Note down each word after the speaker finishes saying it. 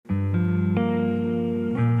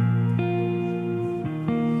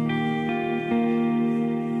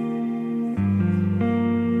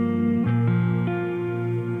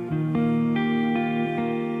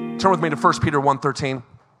Turn with me to 1 Peter 1:13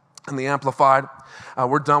 in the Amplified.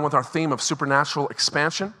 We're done with our theme of supernatural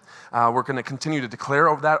expansion. We're going to continue to declare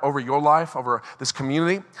over that, over your life, over this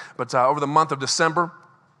community. But over the month of December,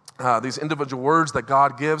 these individual words that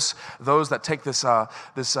God gives those that take this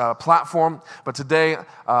platform. But today,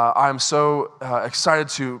 I am so excited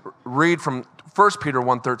to read from 1 Peter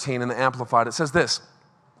 1:13 in the Amplified. It says this: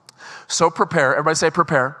 so prepare, everybody say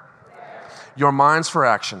prepare, your minds for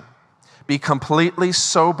action. Be completely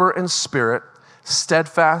sober in spirit,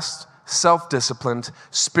 steadfast, self-disciplined,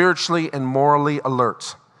 spiritually and morally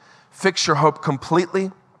alert. Fix your hope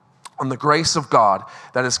completely on the grace of God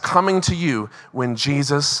that is coming to you when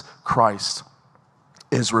Jesus Christ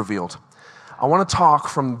is revealed. I want to talk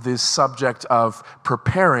from this subject of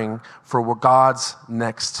preparing for God's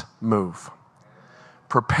next move.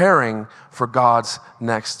 Preparing for God's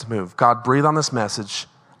next move. God, breathe on this message.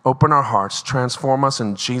 Open our hearts, transform us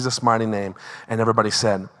in Jesus' mighty name. And everybody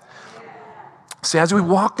said, see, as we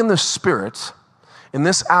walk in the Spirit, in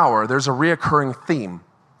this hour, there's a reoccurring theme.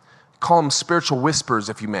 Call them spiritual whispers,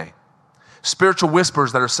 if you may. Spiritual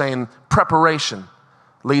whispers that are saying preparation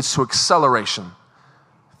leads to acceleration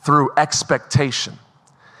through expectation.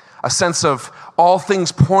 A sense of all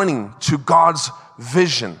things pointing to God's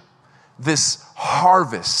vision, this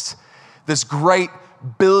harvest, this great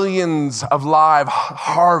billions of live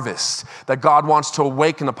harvest that God wants to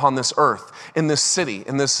awaken upon this earth, in this city,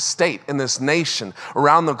 in this state, in this nation,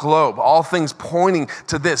 around the globe. All things pointing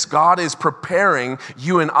to this. God is preparing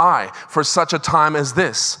you and I for such a time as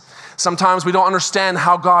this. Sometimes we don't understand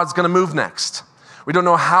how God's going to move next. We don't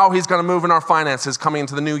know how he's going to move in our finances coming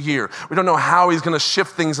into the new year. We don't know how he's going to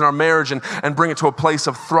shift things in our marriage and bring it to a place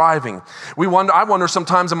of thriving. I wonder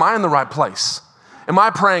sometimes, am I in the right place? Am I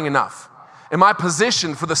praying enough? Am I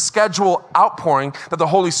positioned for the schedule outpouring that the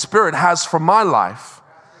Holy Spirit has for my life,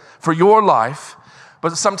 for your life?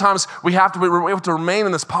 But sometimes we have to remain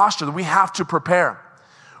in this posture that we have to prepare.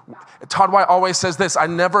 Todd White always says this: I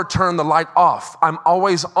never turn the light off. I'm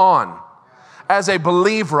always on. As a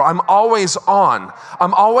believer, I'm always on.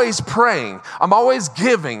 I'm always praying. I'm always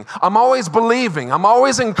giving. I'm always believing. I'm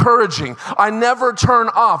always encouraging. I never turn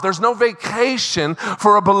off. There's no vacation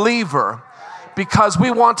for a believer, because we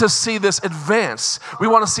want to see this advance. We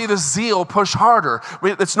want to see this zeal push harder.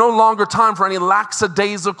 It's no longer time for any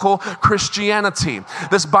lackadaisical Christianity.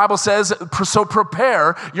 This Bible says, so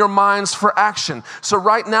prepare your minds for action. So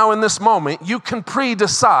right now in this moment, you can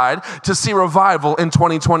pre-decide to see revival in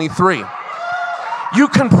 2023. You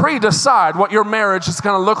can pre-decide what your marriage is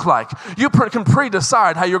going to look like. You can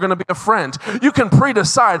pre-decide how you're going to be a friend. You can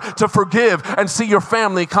pre-decide to forgive and see your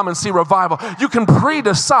family come and see revival. You can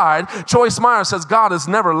pre-decide. Joyce Meyer says God is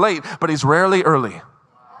never late, but he's rarely early.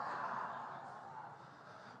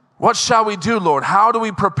 What shall we do, Lord? How do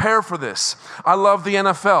we prepare for this? I love the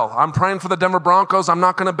NFL. I'm praying for the Denver Broncos. I'm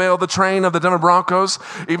not going to bail the train of the Denver Broncos,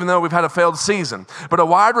 even though we've had a failed season. But a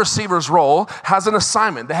wide receiver's role has an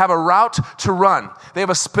assignment. They have a route to run. They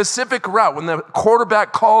have a specific route. When the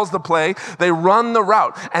quarterback calls the play, they run the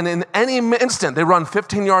route. And in any instant, they run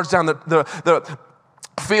 15 yards down the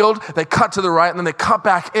field. They cut to the right, and then they cut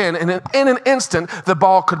back in. And in an instant, the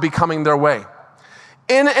ball could be coming their way.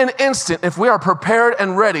 In an instant, if we are prepared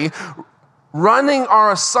and ready, running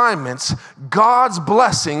our assignments, God's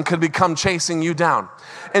blessing could become chasing you down.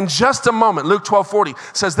 In just a moment, Luke 12:40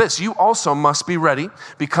 says this: you also must be ready,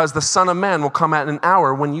 because the Son of Man will come at an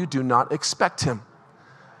hour when you do not expect him.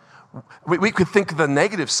 We could think of the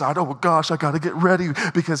negative side. Oh, well, gosh, I got to get ready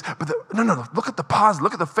no. Look at the positive.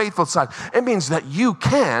 Look at the faithful side. It means that you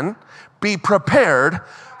can be prepared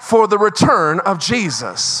for the return of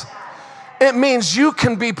Jesus. It means you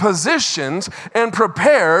can be positioned and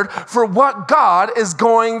prepared for what God is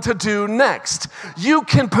going to do next. You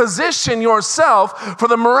can position yourself for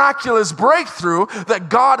the miraculous breakthrough that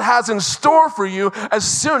God has in store for you as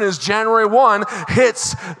soon as January 1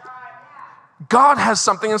 hits. God has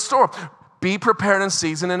something in store. Be prepared in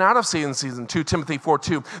season and out of season. 2 Timothy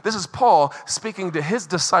 4:2. This is Paul speaking to his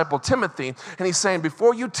disciple Timothy, and he's saying,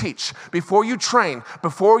 before you teach, before you train,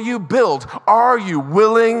 before you build, are you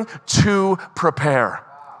willing to prepare?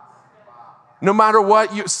 No matter what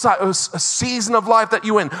season of life that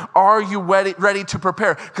you're in, are you ready to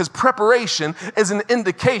prepare? Because preparation is an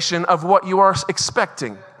indication of what you are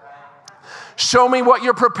expecting. Show me what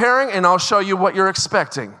you're preparing, and I'll show you what you're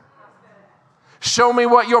expecting. Show me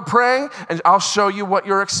what you're praying, and I'll show you what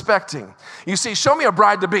you're expecting. You see, show me a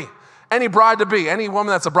bride-to-be. Any bride-to-be, any woman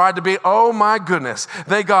that's a bride-to-be, oh my goodness.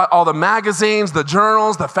 They got all the magazines, the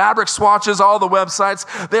journals, the fabric swatches, all the websites.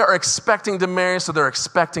 They are expecting to marry, so they're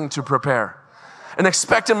expecting to prepare. An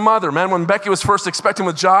expectant mother, man, when Becky was first expecting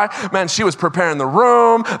with Jai, man, she was preparing the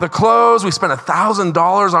room, the clothes. We spent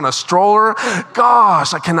 $1,000 on a stroller.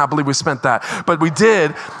 Gosh, I cannot believe we spent that, but we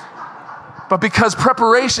did. But because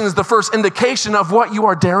preparation is the first indication of what you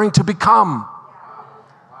are daring to become.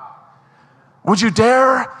 Would you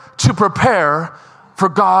dare to prepare for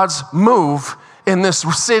God's move in this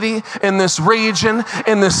city, in this region,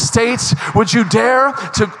 in this state? Would you dare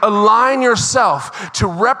to align yourself to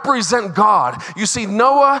represent God? You see,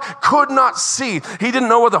 Noah could not see. He didn't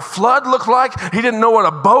know what a flood looked like. He didn't know what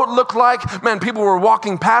a boat looked like. Man, people were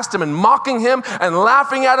walking past him and mocking him and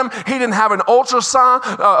laughing at him. He didn't have an ultrasound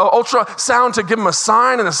to give him a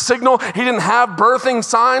sign and a signal. He didn't have birthing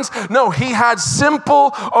signs. No, he had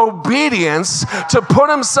simple obedience to put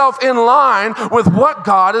himself in line with what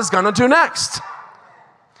God is going to do next.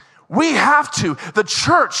 We have to. The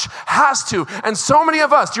church has to. And so many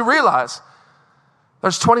of us, do you realize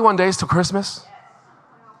there's 21 days till Christmas?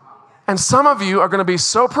 And some of you are going to be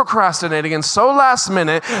so procrastinating and so last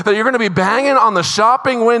minute that you're going to be banging on the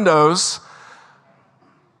shopping windows.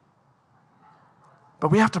 But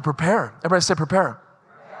we have to prepare. Everybody say prepare.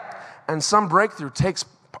 And some breakthrough takes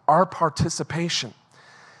our participation.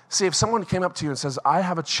 See, if someone came up to you and says, I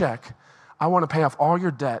have a check, I want to pay off all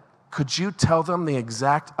your debt, could you tell them the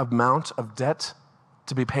exact amount of debt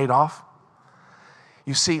to be paid off?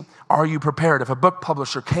 You see, are you prepared? If a book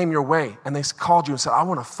publisher came your way and they called you and said, I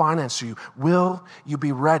want to finance you, will you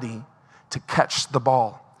be ready to catch the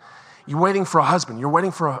ball? You're waiting for a husband. You're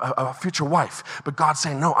waiting for a future wife. But God's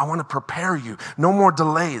saying, no, I want to prepare you. No more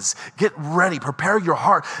delays. Get ready. Prepare your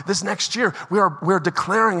heart. This next year, we're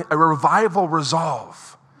declaring a revival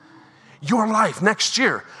resolve. Your life next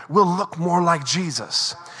year will look more like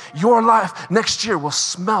Jesus. Your life next year will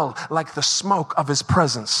smell like the smoke of his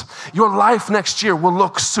presence. Your life next year will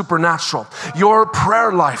look supernatural. Your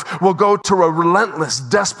prayer life will go to a relentless,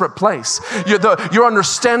 desperate place. Your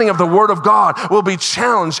understanding of the word of God will be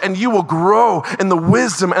challenged, and you will grow in the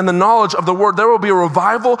wisdom and the knowledge of the word. There will be a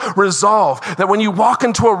revival resolve that when you walk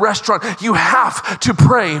into a restaurant, you have to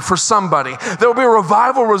pray for somebody. There will be a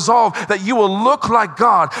revival resolve that you will look like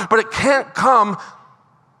God, but it can't come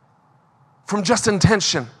from just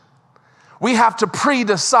intention. We have to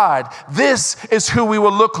pre-decide, this is who we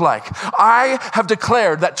will look like. I have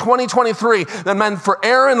declared that 2023, that meant for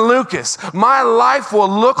Aaron Lucas, my life will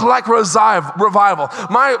look like revival.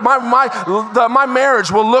 My marriage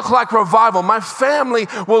will look like revival. My family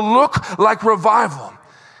will look like revival.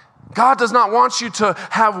 God does not want you to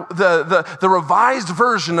have the revised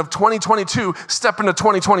version of 2022 step into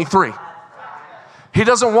 2023. He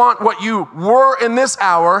doesn't want what you were in this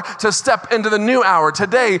hour to step into the new hour.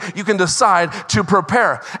 Today, you can decide to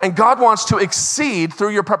prepare. And God wants to exceed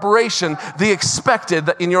through your preparation the expected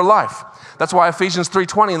in your life. That's why Ephesians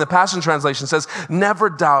 3:20 in the Passion Translation says, never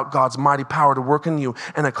doubt God's mighty power to work in you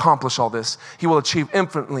and accomplish all this. He will achieve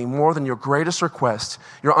infinitely more than your greatest request,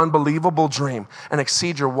 your unbelievable dream, and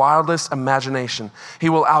exceed your wildest imagination. He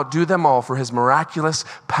will outdo them all, for his miraculous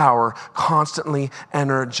power constantly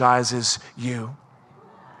energizes you.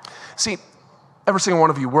 See, every single one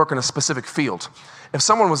of you work in a specific field. If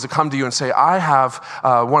someone was to come to you and say, I have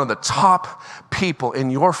one of the top people in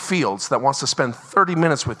your fields that wants to spend 30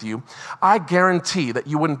 minutes with you, I guarantee that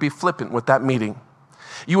you wouldn't be flippant with that meeting.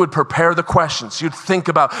 You would prepare the questions. You'd think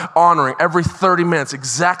about honoring every 30 minutes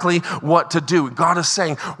exactly what to do. God is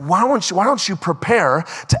saying, why don't you prepare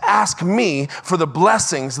to ask me for the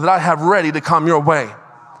blessings that I have ready to come your way?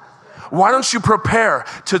 Why don't you prepare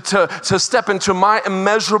to step into my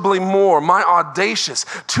immeasurably more, my audacious?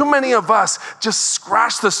 Too many of us just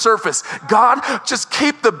scratch the surface. God, just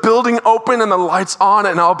keep the building open and the lights on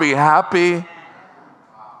and I'll be happy.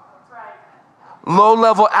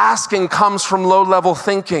 Low-level asking comes from low-level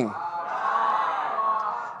thinking.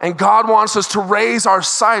 And God wants us to raise our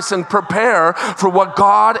sights and prepare for what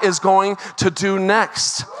God is going to do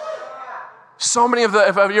next. So many if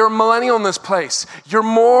you're a millennial in this place, you're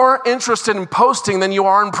more interested in posting than you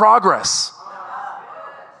are in progress.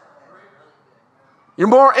 You're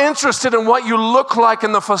more interested in what you look like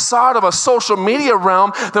in the facade of a social media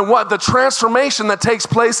realm than what the transformation that takes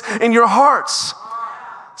place in your hearts.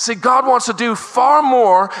 See, God wants to do far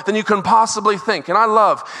more than you can possibly think. And I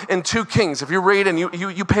love in 2 Kings, if you read and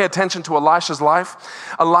you pay attention to Elisha's life,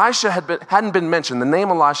 Elisha hadn't been mentioned. The name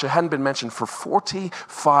Elisha hadn't been mentioned for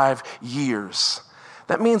 45 years.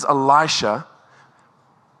 That means Elisha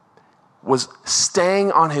was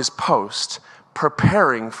staying on his post,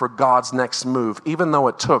 preparing for God's next move, even though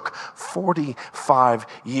it took 45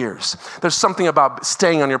 years. There's something about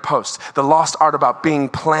staying on your post, the lost art about being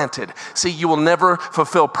planted. See, you will never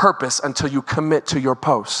fulfill purpose until you commit to your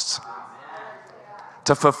posts.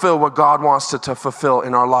 to fulfill what God wants to fulfill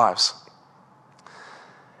in our lives.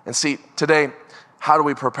 And see, today, how do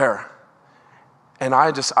we prepare? And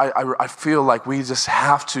I feel like we just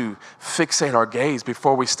have to fixate our gaze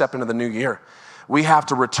before we step into the new year. We have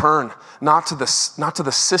to return not to the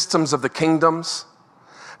systems of the kingdoms,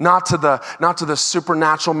 not to the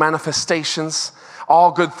supernatural manifestations,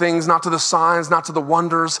 all good things, not to the signs, not to the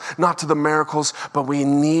wonders, not to the miracles, but we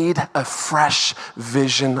need a fresh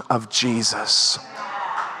vision of Jesus.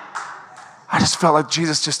 I just felt like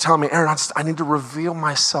Jesus just telling me, Aaron, I need to reveal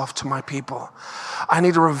myself to my people. I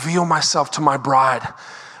need to reveal myself to my bride.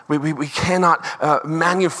 We cannot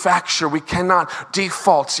manufacture, we cannot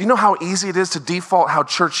default. You know how easy it is to default how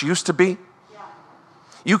church used to be?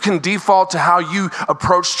 You can default to how you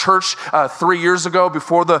approached church 3 years ago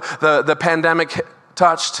before the pandemic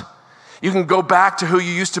touched. You can go back to who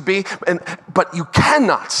you used to be, but you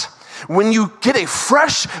cannot. When you get a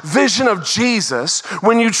fresh vision of Jesus,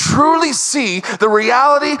 when you truly see the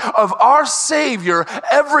reality of our Savior,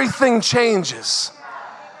 everything changes.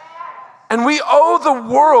 And we owe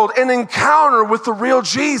the world an encounter with the real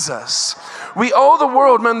Jesus. We owe the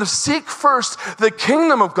world, man, to seek first the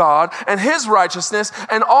kingdom of God and His righteousness,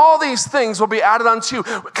 and all these things will be added unto you.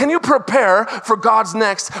 Can you prepare for God's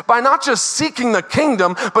next by not just seeking the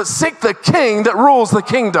kingdom, but seek the King that rules the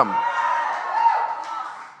kingdom?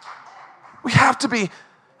 We have to be,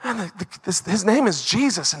 man, His name is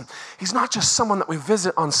Jesus, and He's not just someone that we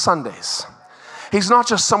visit on Sundays. He's not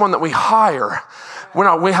just someone that we hire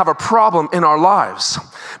when we have a problem in our lives.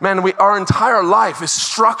 Man, our entire life is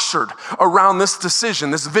structured around this decision,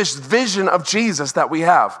 this vision of Jesus that we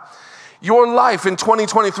have. Your life in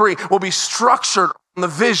 2023 will be structured on the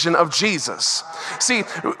vision of Jesus. See,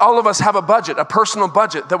 all of us have a budget, a personal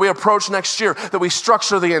budget that we approach next year, that we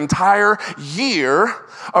structure the entire year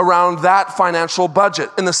around that financial budget.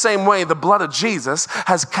 In the same way, the blood of Jesus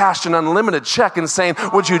has cashed an unlimited check and saying,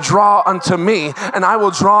 would you draw unto me and I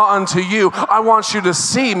will draw unto you. I want you to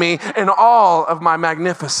see me in all of my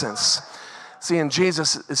magnificence. See, and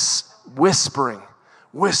Jesus is whispering.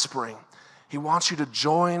 He wants you to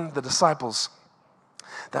join the disciples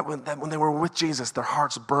that when they were with Jesus, their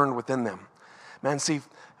hearts burned within them. Man, see,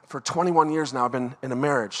 for 21 years now, I've been in a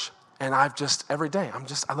marriage. And every day,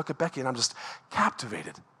 I look at Becky and I'm just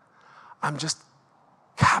captivated. I'm just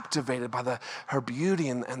captivated by her beauty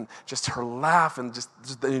and just her laugh and just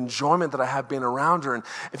the enjoyment that I have being around her. And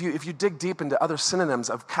if you dig deep into other synonyms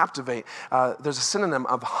of captivate, there's a synonym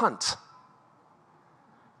of hunt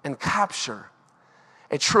and capture.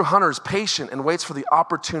 A true hunter is patient and waits for the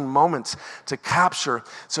opportune moment to capture.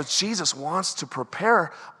 So Jesus wants to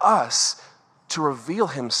prepare us to reveal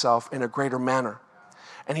Himself in a greater manner.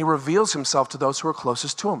 And He reveals Himself to those who are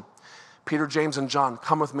closest to Him. Peter, James, and John,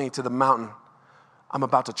 come with me to the mountain. I'm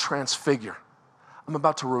about to transfigure. I'm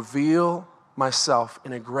about to reveal myself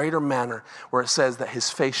in a greater manner, where it says that His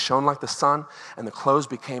face shone like the sun and the clothes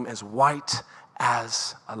became as white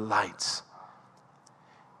as a light.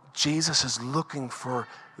 Jesus is looking for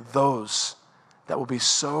those that will be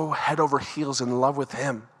so head over heels in love with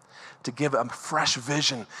Him to give a fresh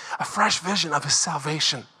vision of His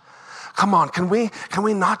salvation. Come on, can we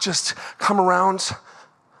not just come around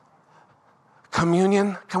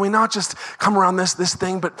communion? Can we not just come around this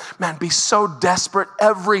thing, but man, be so desperate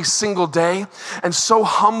every single day and so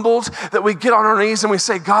humbled that we get on our knees and we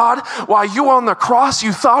say, God, while you on the cross,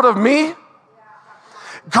 you thought of me?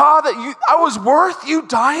 God, I was worth you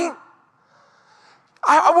dying?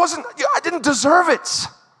 I didn't deserve it.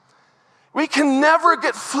 We can never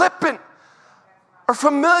get flippant or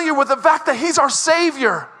familiar with the fact that He's our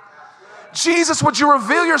Savior. Jesus, would you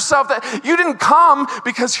reveal yourself that you didn't come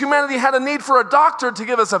because humanity had a need for a doctor to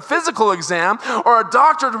give us a physical exam or a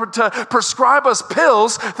doctor to prescribe us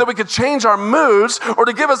pills that we could change our moods or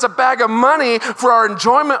to give us a bag of money for our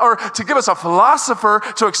enjoyment or to give us a philosopher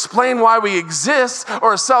to explain why we exist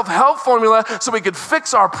or a self-help formula so we could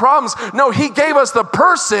fix our problems. No, He gave us the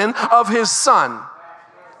person of His Son.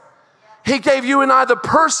 He gave you and I the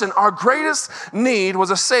person. Our greatest need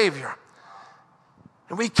was a Savior.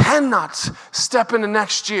 And we cannot step into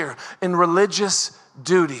next year in religious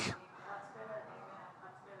duty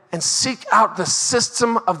and seek out the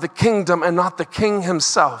system of the kingdom and not the King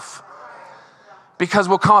Himself. Because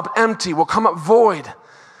we'll come up empty, we'll come up void.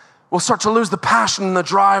 We'll start to lose the passion and the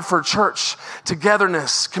drive for church,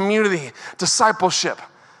 togetherness, community, discipleship.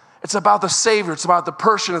 It's about the Savior, it's about the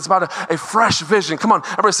person, it's about a fresh vision. Come on,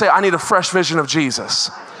 everybody say, I need a fresh vision of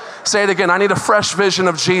Jesus. Say it again, I need a fresh vision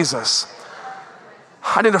of Jesus.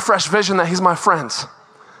 I need a fresh vision that He's my friend.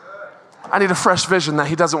 I need a fresh vision that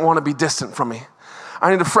He doesn't want to be distant from me. I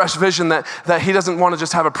need a fresh vision that he doesn't want to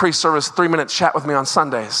just have a pre-service 3-minute chat with me on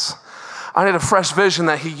Sundays. I need a fresh vision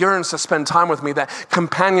that he yearns to spend time with me, that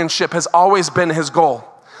companionship has always been his goal.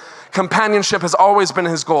 Companionship has always been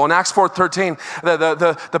his goal. In Acts 4:13,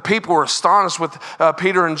 the people were astonished with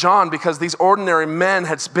Peter and John because these ordinary men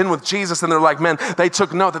had been with Jesus, and they're like, man, they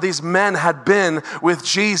took note that these men had been with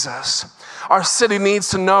Jesus. Our city needs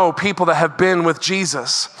to know people that have been with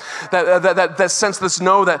Jesus, that sense this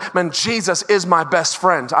know that, man, Jesus is my best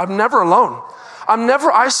friend. I'm never alone. I'm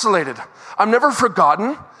never isolated. I'm never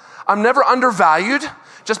forgotten. I'm never undervalued.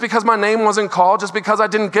 Just because my name wasn't called, just because I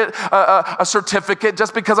didn't get a certificate,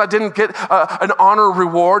 just because I didn't get an honor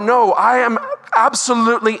reward. No, I am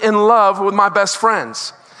absolutely in love with my best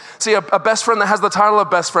friends. See, a best friend that has the title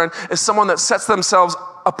of best friend is someone that sets themselves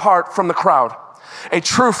apart from the crowd. A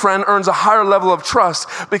true friend earns a higher level of trust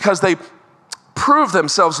because they prove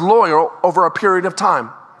themselves loyal over a period of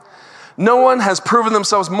time. No one has proven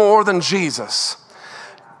themselves more than Jesus.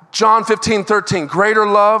 John 15:13, greater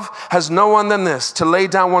love has no one than this, to lay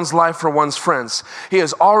down one's life for one's friends. He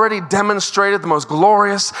has already demonstrated the most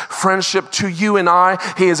glorious friendship to you and I.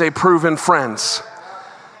 He is a proven friend.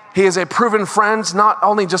 He is a proven friend, not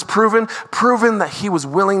only just proven that he was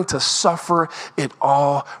willing to suffer it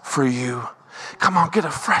all for you. Come on, get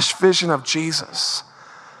a fresh vision of Jesus.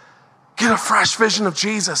 Get a fresh vision of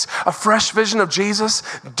Jesus. A fresh vision of Jesus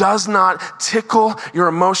does not tickle your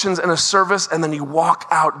emotions in a service and then you walk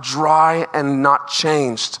out dry and not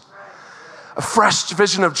changed. A fresh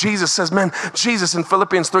vision of Jesus says, man, Jesus in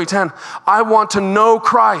Philippians 3:10, I want to know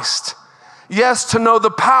Christ. Yes, to know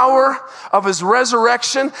the power of his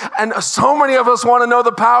resurrection. And so many of us want to know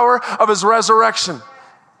the power of his resurrection.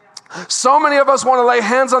 So many of us want to lay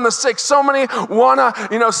hands on the sick. So many want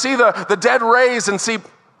to, see the dead raised and see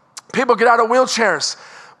people get out of wheelchairs,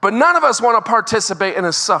 but none of us want to participate in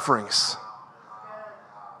his sufferings.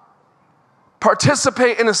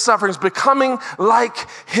 Participate in his sufferings, becoming like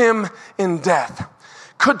him in death.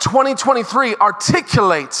 Could 2023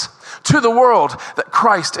 articulate to the world that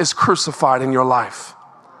Christ is crucified in your life?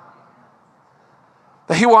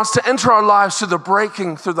 That he wants to enter our lives through the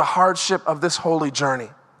breaking, through the hardship of this holy journey.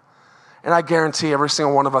 And I guarantee every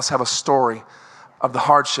single one of us have a story of the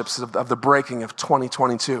hardships of the breaking of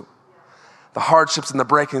 2022. The hardships and the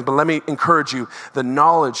breakings, but let me encourage you, the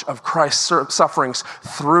knowledge of Christ's sufferings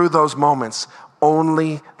through those moments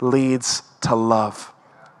only leads to love.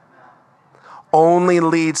 Only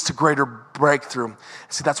leads to greater breakthrough.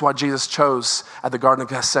 See, that's why Jesus chose at the Garden of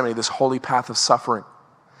Gethsemane this holy path of suffering.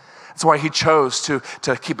 That's why he chose to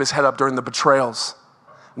keep his head up during the betrayals,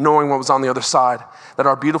 knowing what was on the other side, that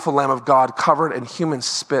our beautiful Lamb of God, covered in human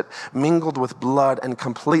spit, mingled with blood and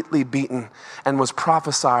completely beaten, and was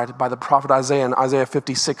prophesied by the prophet Isaiah in Isaiah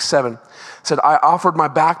 56:7, said, I offered my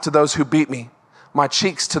back to those who beat me, my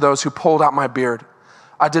cheeks to those who pulled out my beard.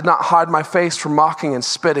 I did not hide my face from mocking and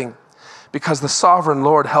spitting, because the sovereign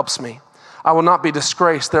Lord helps me. I will not be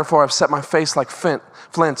disgraced, therefore I've set my face like flint,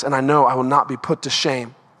 and I know I will not be put to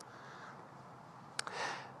shame.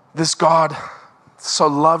 This God so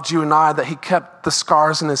loved you and I that he kept the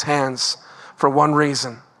scars in his hands for one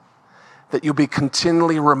reason, that you'll be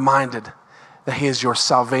continually reminded that he is your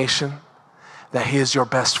salvation, that he is your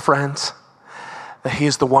best friend, that he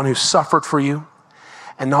is the one who suffered for you,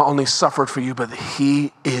 and not only suffered for you, but that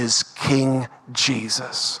he is King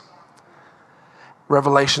Jesus.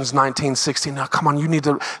 Revelations 19:16. Now, come on, you need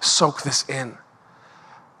to soak this in.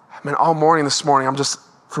 All morning this morning, I'm just,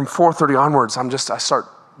 from 4:30 onwards, I start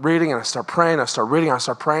reading and I start praying, I start reading, I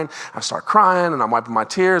start praying, I start crying, and I'm wiping my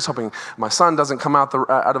tears, hoping my son doesn't come out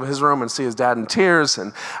of his room and see his dad in tears.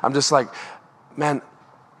 And I'm just like, man,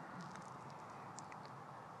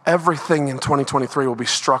 everything in 2023 will be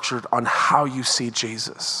structured on how you see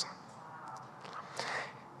Jesus.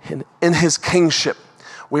 In his kingship,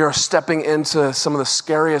 we are stepping into some of the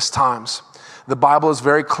scariest times. The Bible is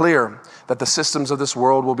very clear that the systems of this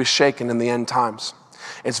world will be shaken in the end times.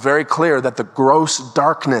 It's very clear that the gross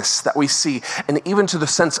darkness that we see, and even to the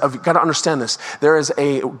sense of, you've got to understand this, there is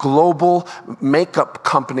a global makeup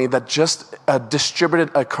company that just distributed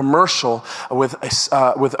a commercial with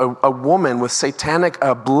a woman with satanic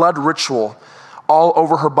blood ritual all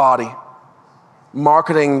over her body,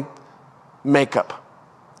 marketing makeup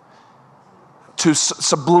to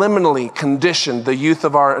subliminally condition the youth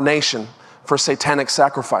of our nation for satanic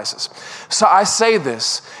sacrifices. So I say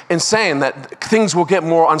this in saying that things will get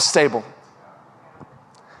more unstable.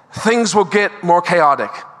 Things will get more chaotic.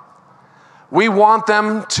 We want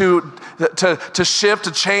them to shift,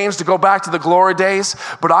 to change, to go back to the glory days,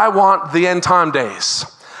 but I want the end time days.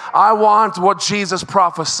 I want what Jesus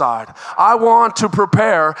prophesied. I want to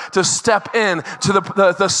prepare to step in to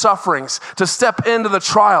the sufferings, to step into the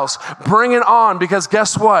trials. Bring it on, because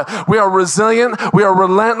guess what? We are resilient, we are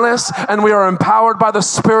relentless, and we are empowered by the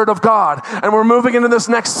Spirit of God. And we're moving into this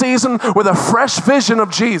next season with a fresh vision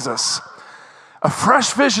of Jesus, a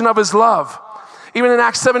fresh vision of his love. Even in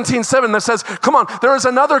Acts 17:7 that says, come on, there is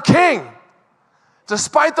another king.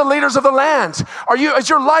 Despite the leaders of the land, is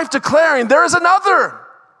your life declaring there is another?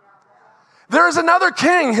 There is another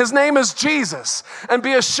king. His name is Jesus. And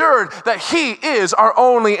be assured that he is our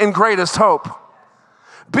only and greatest hope.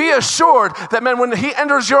 Be assured that, man, when he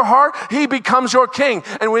enters your heart, he becomes your king.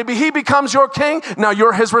 And when he becomes your king, now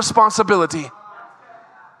you're his responsibility.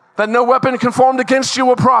 That no weapon conformed against you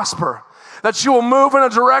will prosper. That you will move in a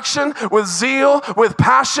direction with zeal, with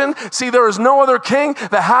passion. See, there is no other king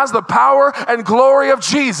that has the power and glory of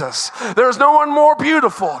Jesus. There is no one more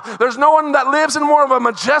beautiful. There's no one that lives in more of a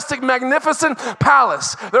majestic, magnificent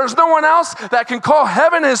palace. There's no one else that can call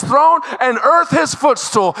heaven his throne and earth his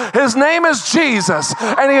footstool. His name is Jesus,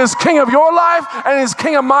 and he is king of your life, and he is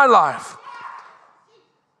king of my life.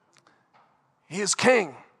 He is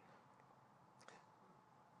king.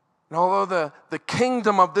 And although the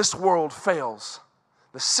kingdom of this world fails,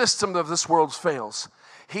 the system of this world fails,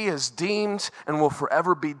 he is deemed and will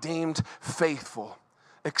forever be deemed faithful,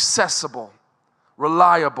 accessible,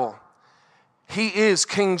 reliable. He is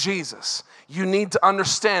King Jesus. You need to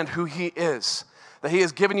understand who he is, that he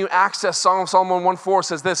has given you access. Psalm 1:4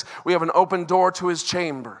 says this: we have an open door to his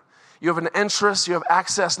chamber. You have an entrance, you have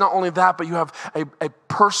access. Not only that, but you have a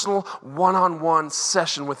personal one-on-one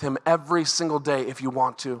session with him every single day if you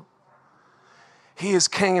want to. He is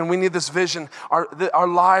king, and we need this vision. Our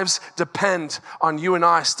lives depend on you and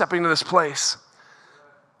I stepping into this place.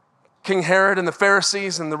 King Herod and the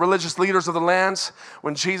Pharisees and the religious leaders of the land,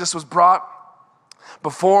 when Jesus was brought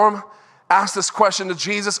before him, asked this question to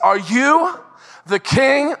Jesus: are you the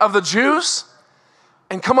king of the Jews?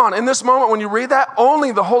 And come on, in this moment when you read that,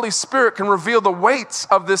 only the Holy Spirit can reveal the weight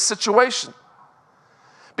of this situation.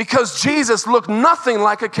 Because Jesus looked nothing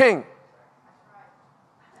like a king.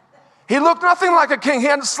 He looked nothing like a king. He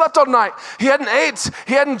hadn't slept all night. He hadn't ate.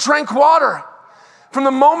 He hadn't drank water. From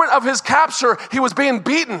the moment of his capture, he was being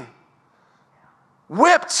beaten,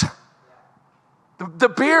 whipped, the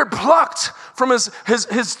beard plucked from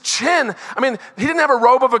his chin. I mean, he didn't have a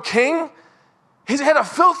robe of a king. He had a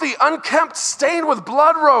filthy, unkempt, stained with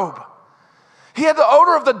blood robe. He had the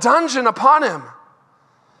odor of the dungeon upon him.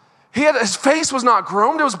 His face was not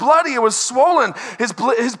groomed. It was bloody. It was swollen. His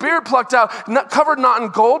beard plucked out, covered not in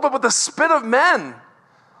gold, but with the spit of men.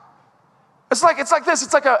 It's like this.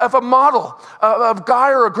 It's like if a model, a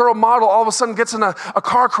guy or a girl model, all of a sudden gets in a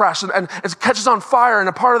car crash and it catches on fire, and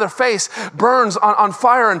a part of their face burns on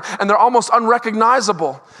fire, and they're almost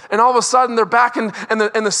unrecognizable. And all of a sudden they're back in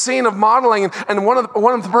the scene of modeling, and one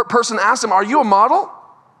of the person asked him, "Are you a model?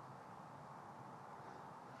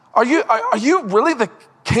 Are you really the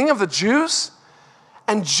King of the Jews?"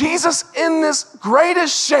 And Jesus, in this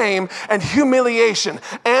greatest shame and humiliation,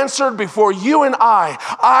 answered before you and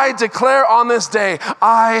I declare on this day,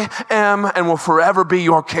 I am and will forever be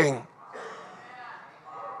your King.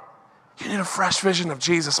 You need a fresh vision of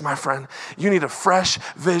Jesus, my friend. You need a fresh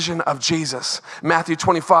vision of Jesus. Matthew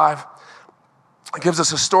 25 gives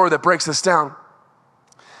us a story that breaks this down.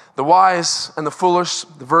 The wise and the foolish,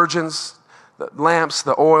 the virgins, the lamps,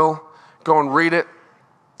 the oil, go and read it.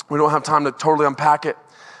 We don't have time to totally unpack it.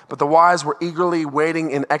 But the wise were eagerly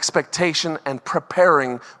waiting in expectation and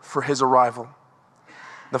preparing for his arrival.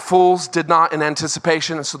 The fools did not in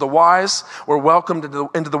anticipation, and so the wise were welcomed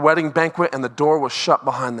into the wedding banquet, and the door was shut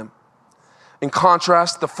behind them. In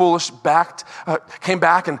contrast, the foolish came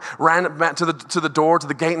back and ran back to the door, to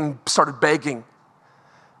the gate, and started begging.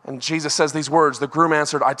 And Jesus says these words: the groom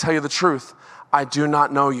answered, I tell you the truth, I do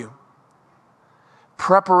not know you.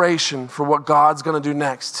 Preparation for what God's going to do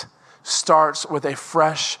next starts with a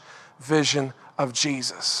fresh vision of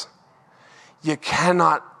Jesus. You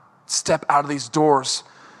cannot step out of these doors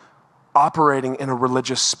operating in a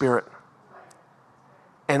religious spirit.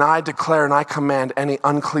 And I declare and I command any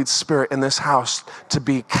unclean spirit in this house to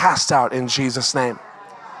be cast out in Jesus' name.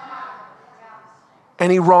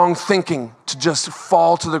 Any wrong thinking to just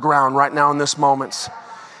fall to the ground right now in this moment.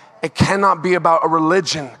 It cannot be about a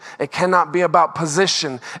religion. It cannot be about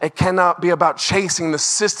position. It cannot be about chasing the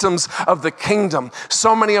systems of the kingdom.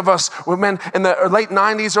 So many of us, in the late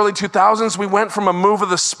 90s, early 2000s, we went from a move of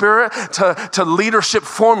the Spirit to leadership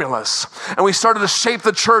formulas. And we started to shape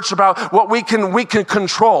the church about what we can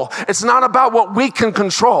control. It's not about what we can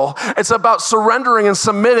control. It's about surrendering and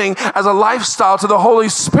submitting as a lifestyle to the Holy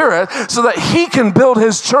Spirit so that He can build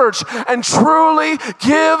His church and truly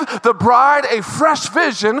give the bride a fresh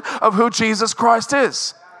vision of who Jesus Christ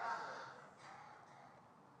is.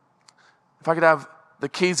 If I could have the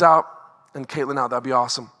keys out and Caitlin out, that'd be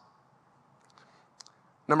awesome.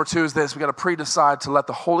 Number 2 is this: we got to pre-decide to let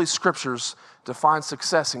the Holy Scriptures define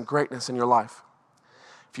success and greatness in your life.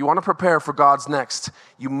 If you want to prepare for God's next,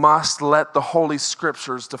 you must let the Holy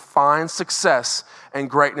Scriptures define success and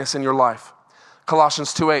greatness in your life.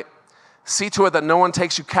 Colossians 2:8. See to it that no one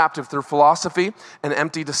takes you captive through philosophy and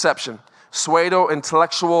empty deception,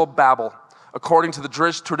 pseudo-intellectual babble, according to the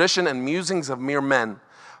tradition and musings of mere men,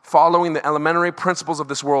 following the elementary principles of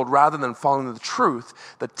this world rather than following the truth,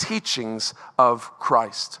 the teachings of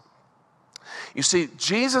Christ. You see,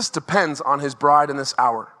 Jesus depends on His bride in this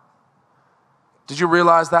hour. Did you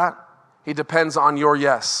realize that? He depends on your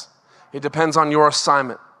yes. He depends on your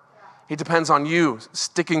assignment. He depends on you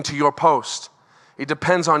sticking to your post. He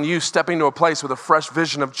depends on you stepping to a place with a fresh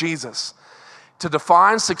vision of Jesus. To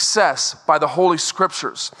define success by the Holy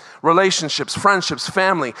Scriptures, relationships, friendships,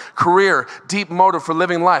 family, career, deep motive for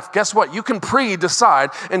living life. Guess what? You can pre-decide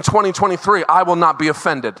in 2023, I will not be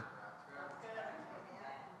offended.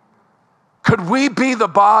 Could we be the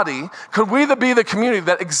body, could we be the community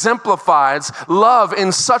that exemplifies love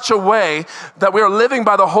in such a way that we are living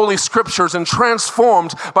by the Holy Scriptures and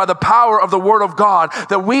transformed by the power of the Word of God,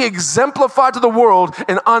 that we exemplify to the world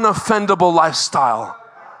an unoffendable lifestyle?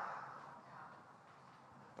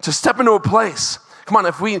 To step into a place. Come on,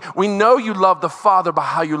 if we know you love the Father by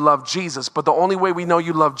how you love Jesus, but the only way we know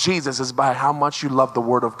you love Jesus is by how much you love the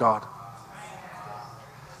Word of God.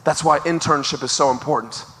 That's why internship is so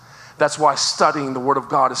important. That's why studying the Word of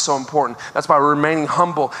God is so important. That's why remaining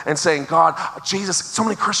humble and saying, God, Jesus, so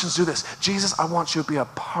many Christians do this. Jesus, I want you to be a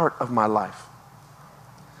part of my life.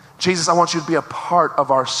 Jesus, I want you to be a part of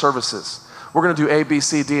our services. We're going to do A, B,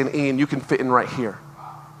 C, D, and E, and you can fit in right here.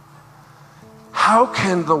 How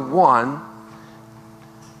can the one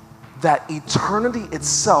that eternity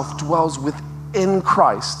itself dwells within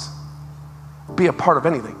Christ be a part of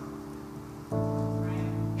anything?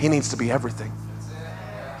 He needs to be everything.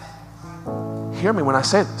 Hear me when I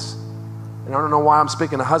say this. And I don't know why I'm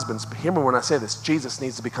speaking to husbands, but hear me when I say this. Jesus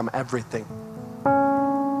needs to become everything.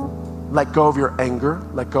 Let go of your anger,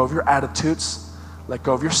 let go of your attitudes, let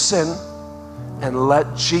go of your sin, and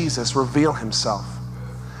let Jesus reveal Himself.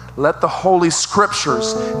 Let the Holy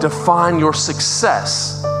Scriptures define your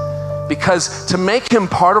success. Because to make Him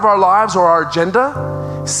part of our lives or our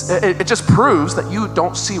agenda, it just proves that you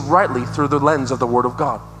don't see rightly through the lens of the Word of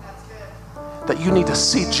God. That you need to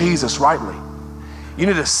see Jesus rightly. You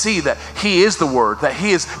need to see that He is the Word, that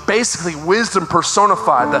He is basically wisdom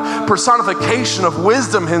personified. The personification of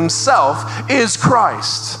wisdom Himself is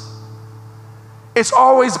Christ. It's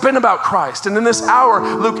always been about Christ. And in this hour,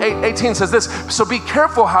 Luke 8:18 says this: so be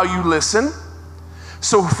careful how you listen.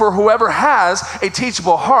 So for whoever has a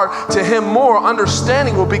teachable heart, to him more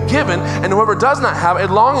understanding will be given, and whoever does not have a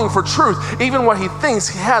longing for truth, even what he thinks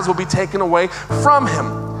he has will be taken away from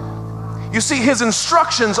him. You see, His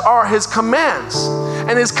instructions are His commands,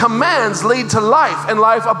 and His commands lead to life and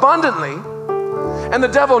life abundantly. And the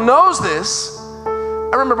devil knows this.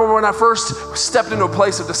 I remember when I first stepped into a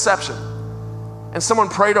place of deception, and someone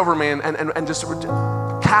prayed over me and just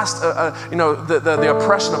cast the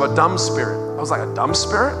oppression of a dumb spirit. I was like, a dumb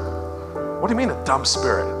spirit? What do you mean a dumb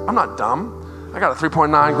spirit? I'm not dumb. I got a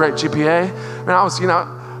 3.9 great GPA. And I was,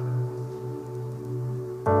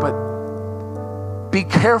 but be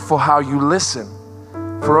careful how you listen.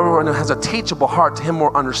 For everyone who has a teachable heart, to him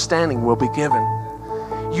more understanding will be given.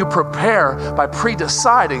 You prepare by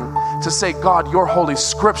pre-deciding to say, God, your Holy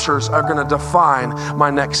Scriptures are going to define my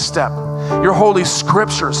next step. Your Holy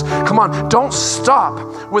Scriptures. Come on, don't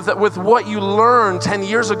stop with what you learned 10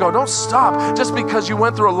 years ago. Don't stop just because you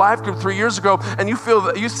went through a life group 3 years ago and you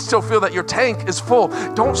still feel that your tank is full.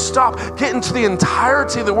 Don't stop. Get into the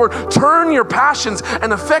entirety of the Word. Turn your passions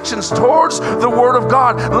and affections towards the Word of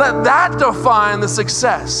God. Let that define the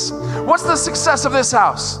success. What's the success of this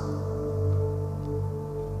house?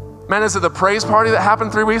 Man, is it the praise party that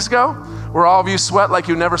happened 3 weeks ago where all of you sweat like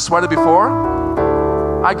you never sweated before?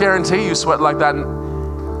 I guarantee you sweat like that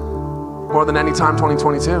more than any time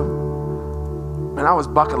 2022. Man, I was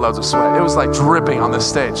bucket loads of sweat. It was like dripping on this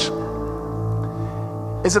stage.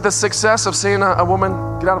 Is it the success of seeing a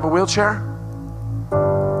woman get out of a wheelchair?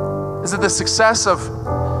 Is it the success of,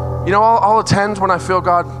 I'll attend when I feel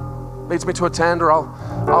God leads me to attend, or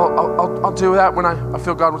I'll do that when I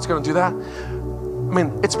feel God was going to do that? I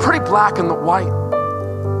mean, it's pretty black and white.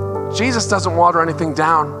 Jesus doesn't water anything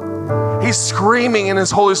down. He's screaming in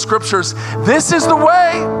his holy scriptures, this is the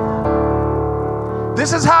way.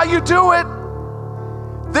 This is how you do it.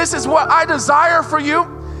 This is what I desire for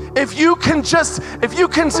you. If you can just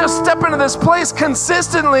step into this place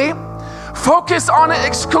consistently, focus on it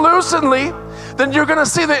exclusively, then you're gonna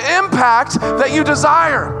see the impact that you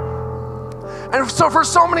desire. And so for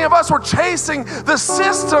so many of us, we're chasing the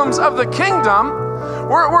systems of the kingdom.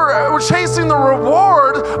 We're chasing the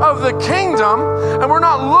reward of the kingdom, and we're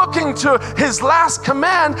not looking to his last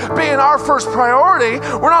command being our first priority.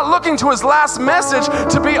 We're not looking to his last message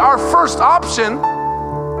to be our first option.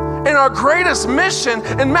 In our greatest mission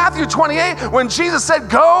in Matthew 28, when Jesus said,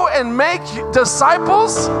 go and make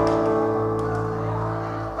disciples.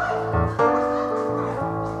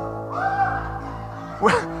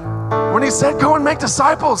 When he said, go and make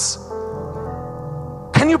disciples,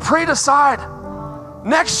 can you pre-decide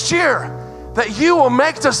next year that you will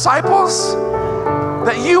make disciples?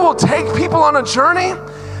 That you will take people on a journey?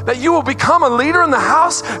 That you will become a leader in the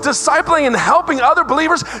house, discipling and helping other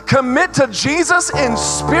believers commit to Jesus in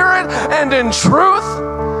spirit and in truth?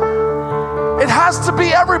 It has to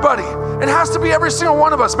be everybody. It has to be every single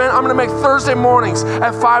one of us. Man, I'm going to make Thursday mornings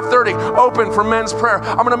at 5:30 open for men's prayer.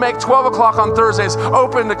 I'm going to make 12 o'clock on Thursdays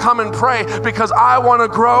open to come and pray because I want to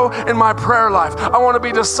grow in my prayer life. I want to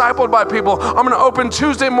be discipled by people. I'm going to open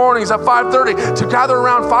Tuesday mornings at 5:30 to gather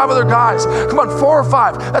around 5 other guys. Come on, 4 or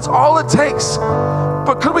 5. That's all it takes.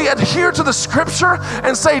 But could we adhere to the scripture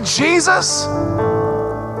and say, Jesus,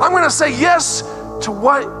 I'm going to say yes to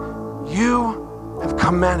what you have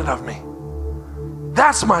commanded of me.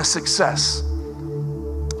 That's my success.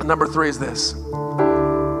 And number 3 is this.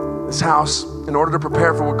 This house, in order to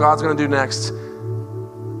prepare for what God's going to do next,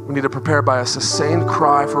 we need to prepare by a sustained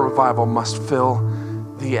cry for revival must fill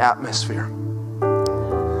the atmosphere.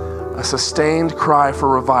 A sustained cry for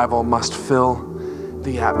revival must fill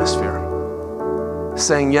the atmosphere.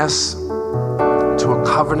 Saying yes to a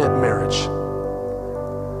covenant marriage.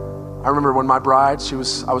 I remember when my bride, I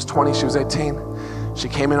was 20, she was 18. She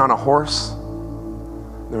came in on a horse.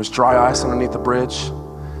 There was dry ice underneath the bridge.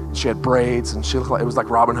 And she had braids, and she looked like, it was like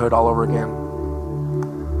Robin Hood all over again.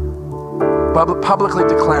 Publicly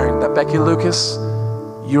declaring that, Becky Lucas,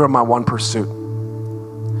 you are my one pursuit.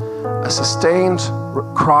 A sustained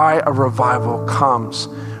cry of revival comes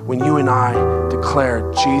when you and I declare,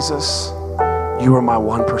 Jesus, you are my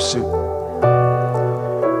one pursuit.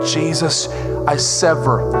 Jesus, I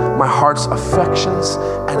sever my heart's affections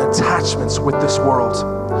and attachments with this world.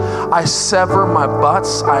 I sever my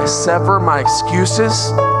buts, I sever my excuses,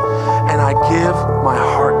 and I give my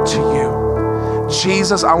heart to you.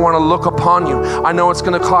 Jesus, I want to look upon you. I know it's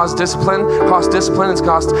going to cost discipline, it's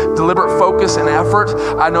cost deliberate focus and effort.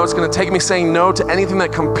 I know it's going to take me saying no to anything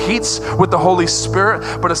that competes with the Holy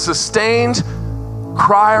Spirit, but a sustained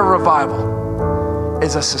cry of revival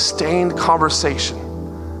is a sustained conversation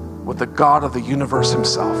with the God of the universe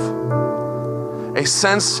himself. A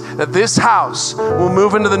sense that this house will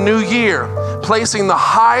move into the new year, placing the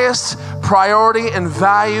highest priority and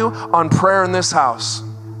value on prayer in this house.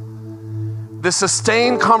 This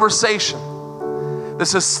sustained conversation, the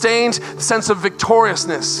sustained sense of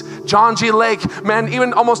victoriousness. John G. Lake, man,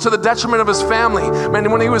 even almost to the detriment of his family.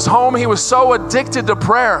 Man, when he was home, he was so addicted to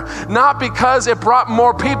prayer, not because it brought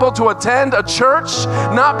more people to attend a church,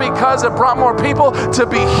 not because it brought more people to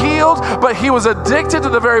be healed, but he was addicted to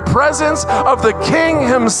the very presence of the King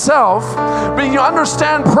himself. But you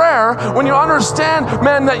understand prayer when you understand,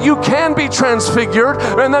 man, that you can be transfigured,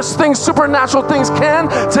 and there's things, supernatural things can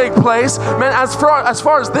take place. Man, as far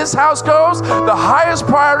as this house goes, the highest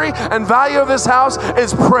priority and value of this house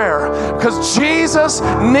is prayer. Because Jesus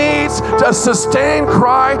needs a sustained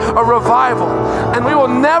cry of revival. And we will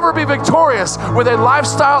never be victorious with a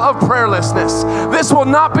lifestyle of prayerlessness. This will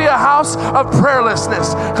not be a house of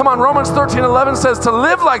prayerlessness. Come on, Romans 13:11 says to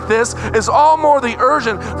live like this is all more the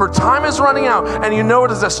urgent, for time is running out, and you know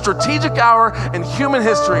it is a strategic hour in human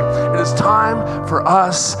history. It is time for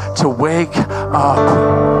us to wake up.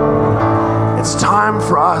 It's time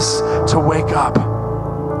for us to wake up.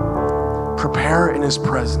 Prepare in his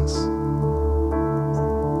presence.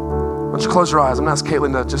 Why don't you close your eyes? I'm going to ask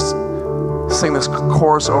Caitlin to just sing this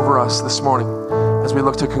chorus over us this morning as we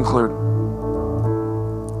look to conclude.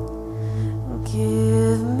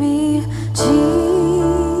 Give me Jesus.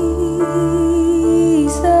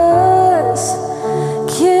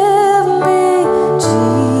 Give me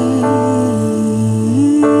Jesus.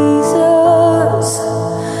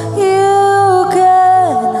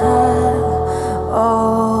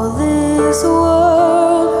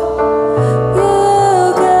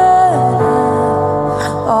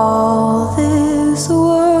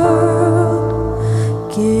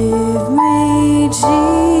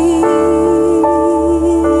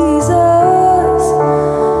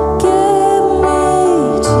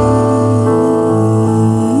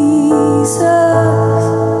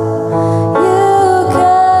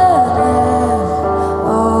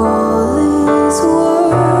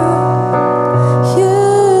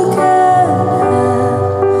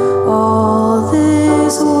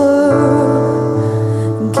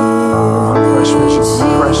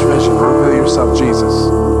 yourself, Jesus.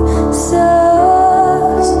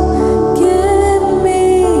 Give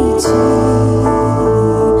me Jesus.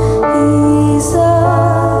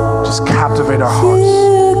 Just captivate our hearts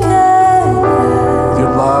with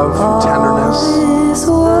your love, your tenderness,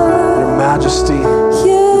 your majesty,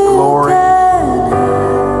 your glory.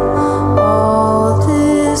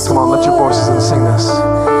 Come on, lift your voices and sing this.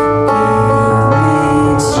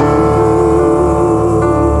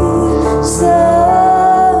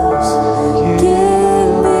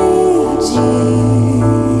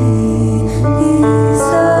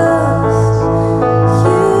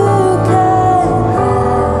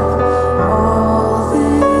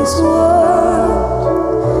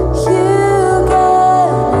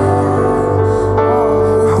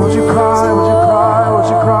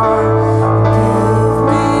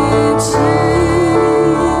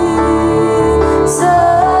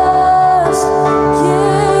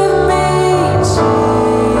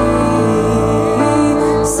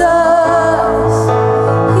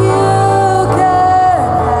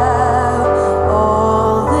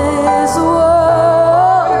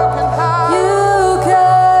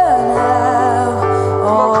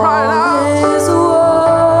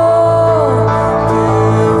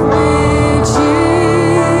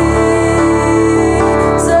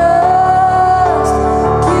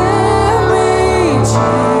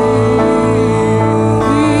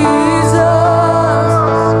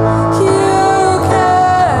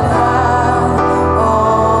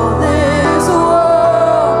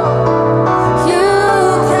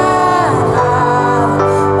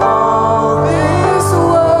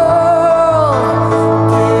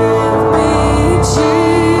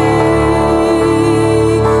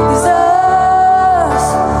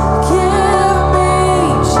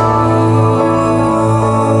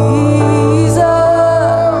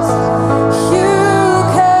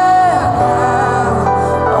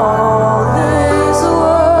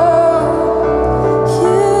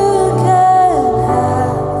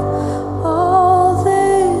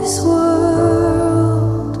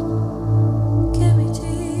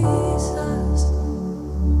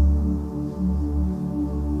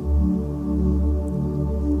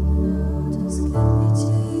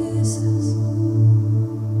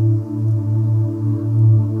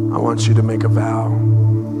 I want you to make a vow.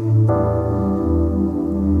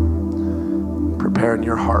 Prepare in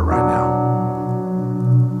your heart right now.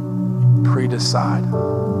 Pre-decide.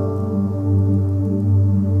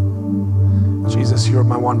 Jesus, you're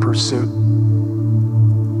my one pursuit.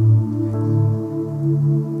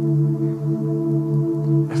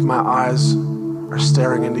 If my eyes are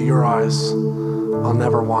staring into your eyes, I'll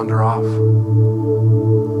never wander off.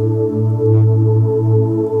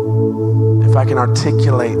 If I can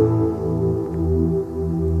articulate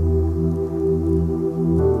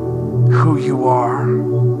who you are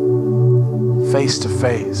face to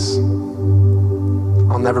face,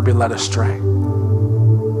 I'll never be led astray.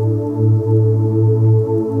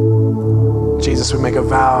 Jesus, we make a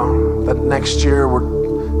vow that next year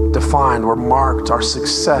we're defined, we're marked, our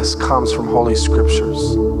success comes from Holy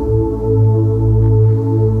Scriptures.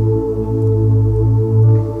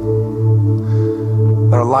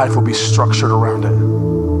 That our life will be structured around it.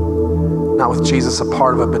 Not with Jesus a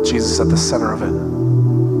part of it, but Jesus at the center of it.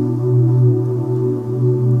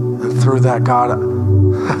 And through that, God,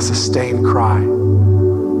 a sustained cry.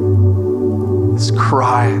 This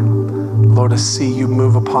cry, Lord, to see you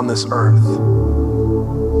move upon this earth.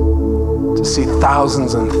 To see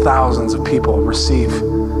thousands and thousands of people receive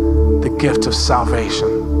the gift of salvation.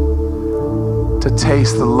 To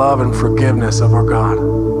taste the love and forgiveness of our God.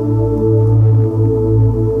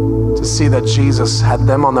 To see that Jesus had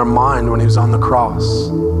them on their mind when he was on the cross,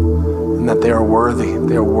 and that they are worthy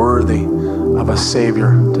of a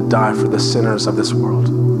Savior to die for the sinners of this world.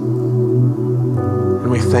 And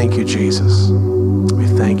we thank you, Jesus. We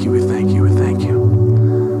thank you, we thank you, we thank you.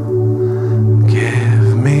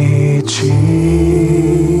 Give me Jesus.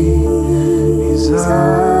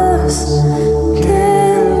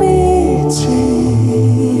 Give me Jesus.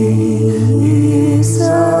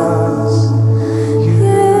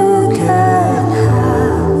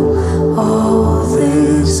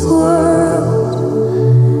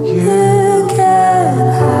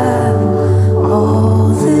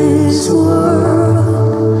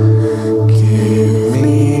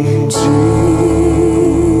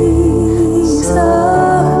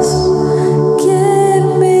 Give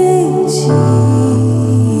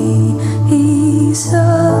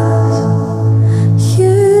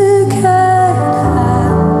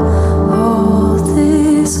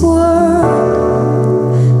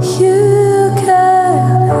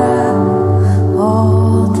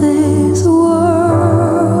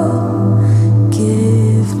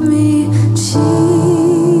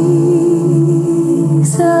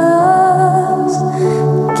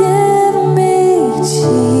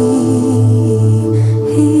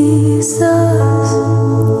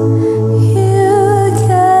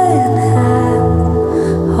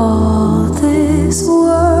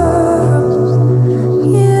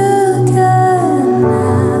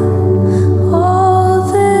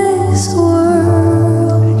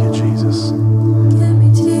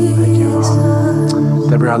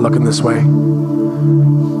looking this way. Let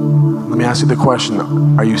me ask you the question,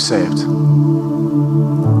 are you saved?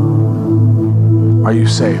 Are you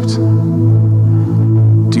saved?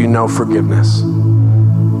 Do you know forgiveness?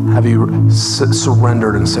 Have you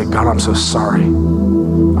surrendered and said, God, I'm so sorry.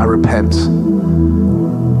 I repent.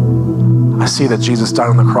 I see that Jesus died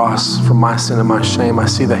on the cross for my sin and my shame. I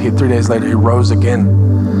see that 3 days later, he rose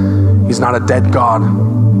again. He's not a dead God.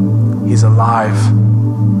 He's alive.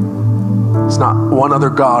 There's not one other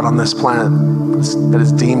God on this planet that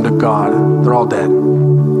is deemed a God. They're all dead.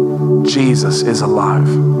 Jesus is alive.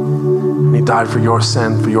 And he died for your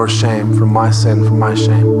sin, for your shame, for my sin, for my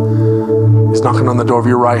shame. He's knocking on the door of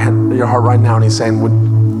your heart right now, and he's saying,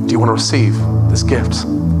 do you want to receive this gift?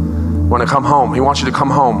 You want to come home? He wants you to come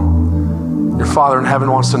home. Your Father in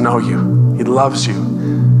heaven wants to know you. He loves you.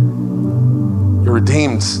 You're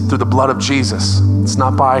redeemed through the blood of Jesus. It's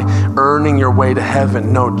not by earning your way to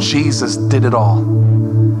heaven. No, Jesus did it all.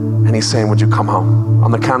 And he's saying, would you come home?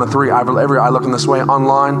 On the count of 3, every eye looking this way,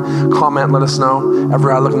 online, comment, let us know.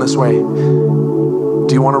 Every eye looking this way.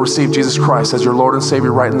 Do you want to receive Jesus Christ as your Lord and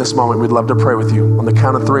Savior right in this moment? We'd love to pray with you. On the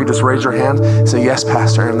count of 3, just raise your hand. Say, yes,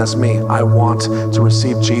 Pastor Aaron, that's me. I want to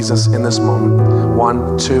receive Jesus in this moment.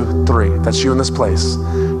 1, 2, 3. That's you in this place.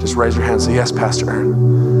 Just raise your hand. Say, yes, Pastor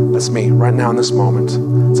Aaron. That's me right now in this moment.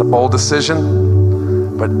 It's a bold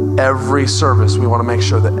decision, but every service, we want to make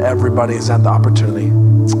sure that everybody is at the opportunity.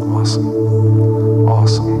 It's awesome.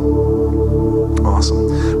 Awesome.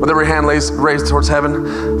 Awesome. With every hand raised towards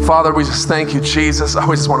heaven, Father, we just thank you, Jesus.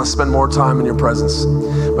 We just want to spend more time in your presence.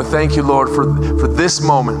 But thank you, Lord, for this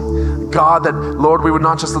moment. God, that, Lord, we would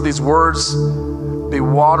not just let these words be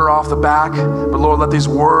water off the back, but Lord, let these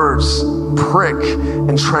words prick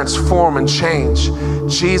and transform and change.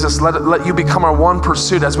 Jesus, let you become our one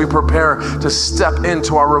pursuit as we prepare to step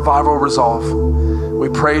into our revival resolve. We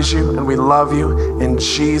praise you and we love you in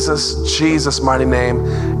Jesus' mighty name.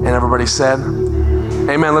 And everybody said,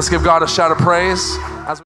 amen. Let's give God a shout of praise.